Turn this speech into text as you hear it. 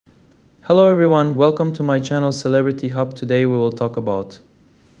Hello everyone, welcome to my channel Celebrity Hub. Today we will talk about.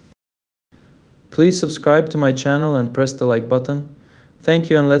 Please subscribe to my channel and press the like button.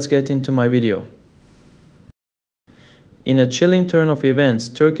 Thank you, and let's get into my video. In a chilling turn of events,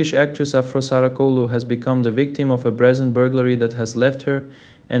 Turkish actress Afra has become the victim of a brazen burglary that has left her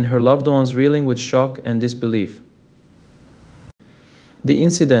and her loved ones reeling with shock and disbelief. The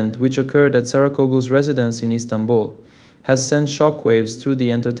incident, which occurred at Sarakoglu's residence in Istanbul, has sent shockwaves through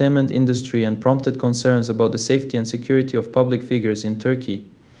the entertainment industry and prompted concerns about the safety and security of public figures in Turkey.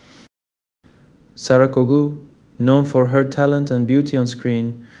 Sarakoglu, known for her talent and beauty on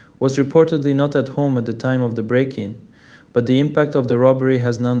screen, was reportedly not at home at the time of the break-in, but the impact of the robbery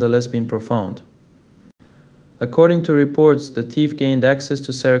has nonetheless been profound. According to reports, the thief gained access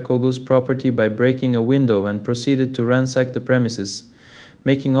to Sarakoglu's property by breaking a window and proceeded to ransack the premises,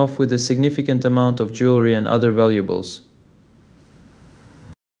 making off with a significant amount of jewelry and other valuables.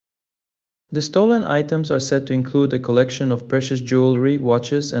 The stolen items are said to include a collection of precious jewelry,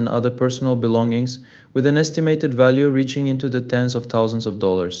 watches, and other personal belongings, with an estimated value reaching into the tens of thousands of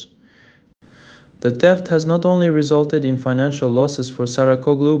dollars. The theft has not only resulted in financial losses for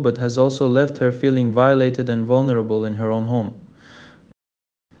Sarakoglu, but has also left her feeling violated and vulnerable in her own home.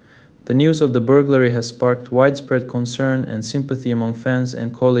 The news of the burglary has sparked widespread concern and sympathy among fans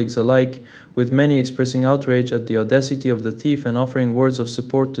and colleagues alike, with many expressing outrage at the audacity of the thief and offering words of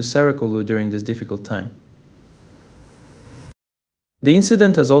support to Sarakoglu during this difficult time. The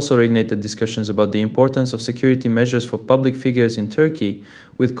incident has also reignited discussions about the importance of security measures for public figures in Turkey,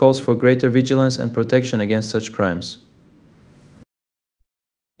 with calls for greater vigilance and protection against such crimes.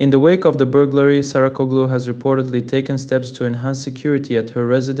 In the wake of the burglary, Sarakoglu has reportedly taken steps to enhance security at her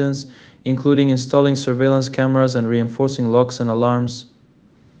residence, including installing surveillance cameras and reinforcing locks and alarms.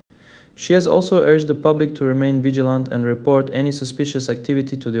 She has also urged the public to remain vigilant and report any suspicious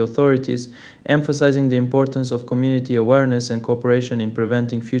activity to the authorities, emphasizing the importance of community awareness and cooperation in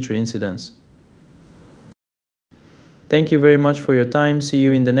preventing future incidents. Thank you very much for your time. See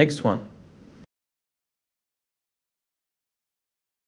you in the next one.